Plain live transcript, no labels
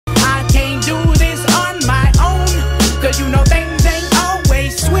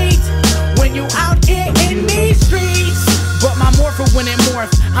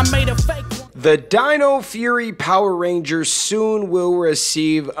I made a fake one. The Dino Fury Power Rangers soon will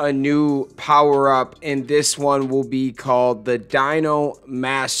receive a new power-up, and this one will be called the Dino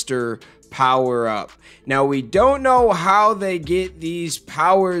Master Power-Up. Now, we don't know how they get these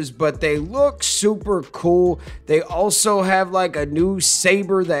powers, but they look super cool. They also have like a new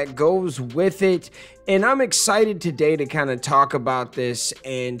saber that goes with it. And I'm excited today to kind of talk about this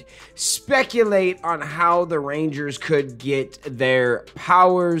and speculate on how the Rangers could get their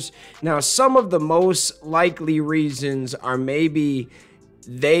powers. Now, some of the most likely reasons are maybe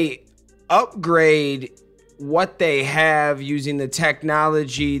they upgrade what they have using the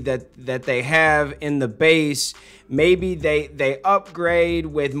technology that they have in the base. Maybe they upgrade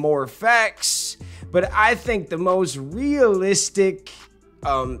with more effects, but I think the most realistic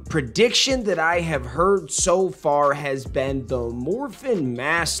prediction that I have heard so far has been the Morphin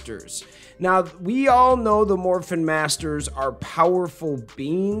Masters. Now, we all know the Morphin Masters are powerful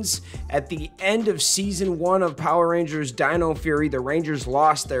beings. At the end of season 1 of Power Rangers Dino Fury, the Rangers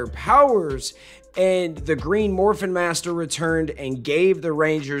lost their powers, and the Green Morphin Master returned and gave the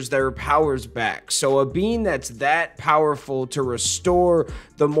Rangers their powers back. So a being that's that powerful to restore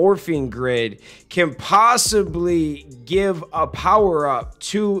the morphing grid can possibly give a power up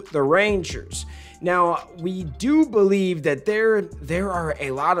to the Rangers. Now, we do believe that there are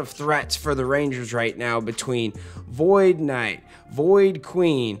a lot of threats for the Rangers right now between Void Knight, Void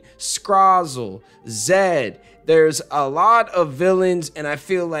Queen, Scrozzle, Zed. There's a lot of villains, and I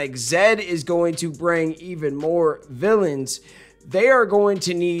feel like Zed is going to bring even more villains. They are going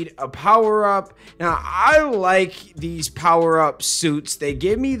to need a power-up. Now, I like these power-up suits. They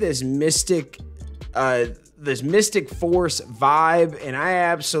give me this mystic force vibe, and I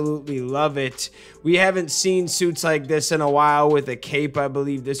absolutely love it. We haven't seen suits like this in a while with a cape. I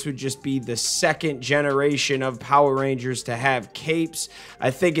believe this would just be the second generation of Power Rangers to have capes.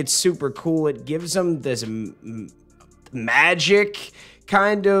 I think it's super cool. It gives them this magic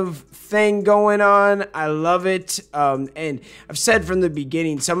kind of thing going on. I love it. And I've said from the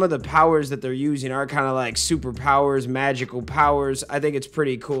beginning, some of the powers that they're using are kind of like superpowers, magical powers. I think it's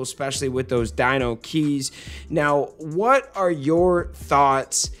pretty cool, especially with those Dino keys. Now, what are your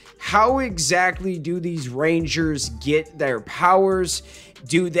thoughts? How exactly do these Rangers get their powers?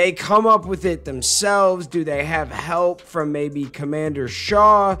 Do they come up with it themselves? Do they have help from maybe Commander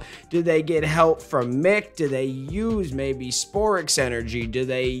Shaw? Do they get help from Mick? Do they use maybe Sporix energy? Do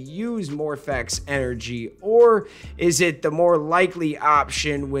they use Morphex energy? Or is it the more likely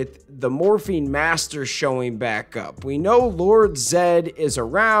option with the Morphine Master showing back up? We know Lord Zed is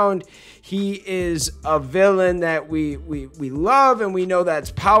around. He is a villain that we love, and we know that's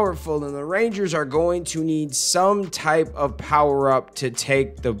powerful, and the Rangers are going to need some type of power-up to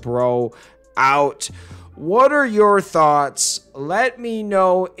take the bro out. What are your thoughts? Let me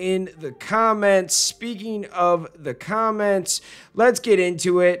know in the comments. Speaking of the comments, let's get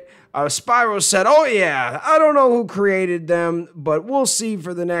into it. Spiral said, oh yeah, I don't know who created them, but we'll see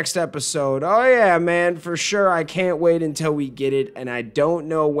for the next episode. Oh yeah, man, for sure. I can't wait until we get it, and I don't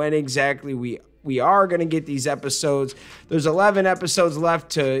know when exactly we are going to get these episodes. There's 11 episodes left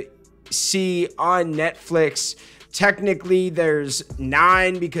to see on Netflix. Technically, there's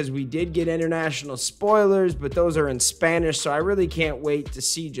 9 because we did get international spoilers, but those are in Spanish, so I really can't wait to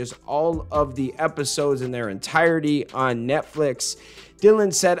see just all of the episodes in their entirety on Netflix.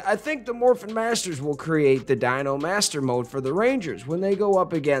 Dylan said, I think the Morphin Masters will create the Dino Master mode for the Rangers when they go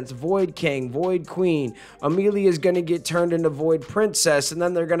up against Void King, Void Queen. Amelia's going to get turned into Void Princess, and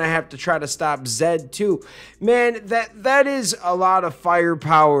then they're going to have to try to stop Zed too. Man, that is a lot of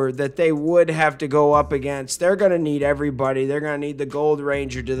firepower that they would have to go up against. They're going to need everybody. They're going to need the Gold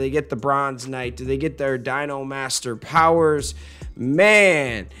Ranger. Do they get the Bronze Knight? Do they get their Dino Master powers?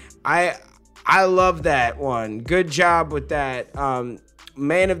 Man, I love that one. Good job with that.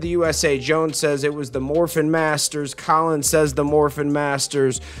 Man of the USA Jones says it was the Morphin Masters. Colin says the Morphin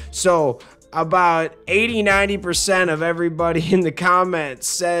Masters. So about 80-90% of everybody in the comments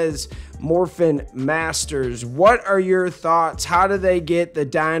says Morphin Masters. What are your thoughts? How do they get the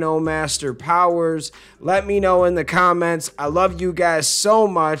Dino Master powers? Let me know in the comments. I love you guys so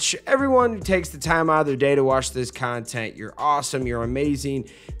much. Everyone who takes the time out of their day to watch this content, you're awesome. You're amazing.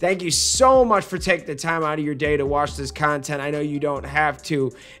 Thank you so much for taking the time out of your day to watch this content. I know you don't have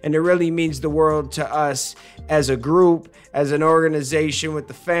to, and it really means the world to us as a group, as an organization with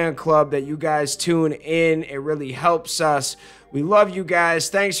the fan club that you guys tune in. It really helps us. We love you guys.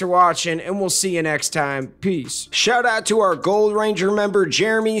 Thanks for watching, and we'll see you next time. Peace. Shout out to our Gold Ranger member,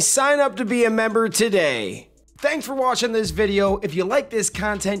 Jeremy. Sign up to be a member today. Thanks for watching this video. If you like this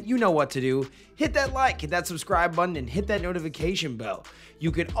content, you know what to do. Hit that like, hit that subscribe button, and hit that notification bell.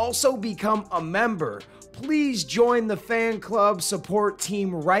 You can also become a member. Please join the fan club support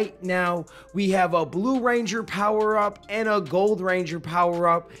team right now. We have a Blue Ranger power-up and a Gold Ranger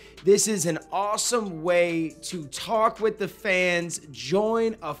power-up. This is an awesome way to talk with the fans.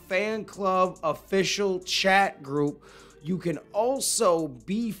 Join a fan club official chat group. You can also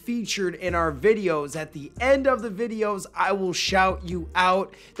be featured in our videos. At the end of the videos, I will shout you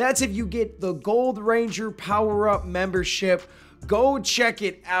out. That's if you get the Gold Ranger Power-Up membership. Go check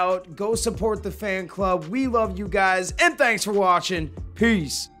it out. Go support the fan club. We love you guys, and thanks for watching.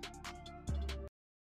 Peace.